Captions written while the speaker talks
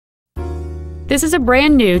This is a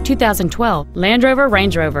brand new 2012 Land Rover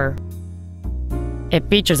Range Rover. It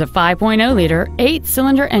features a 5.0-liter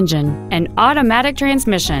 8-cylinder engine, an automatic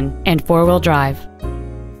transmission, and 4-wheel drive.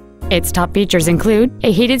 Its top features include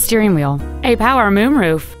a heated steering wheel, a power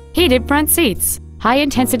moonroof, heated front seats,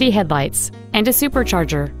 high-intensity headlights, and a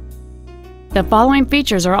supercharger. The following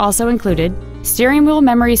features are also included: steering wheel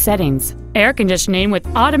memory settings, air conditioning with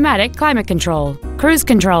automatic climate control, cruise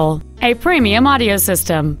control, a premium audio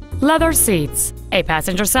system, leather seats, a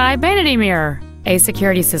passenger side vanity mirror, a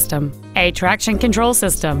security system, a traction control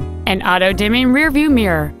system, an auto-dimming rear-view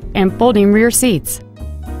mirror, and folding rear seats.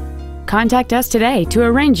 Contact us today to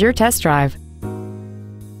arrange your test drive.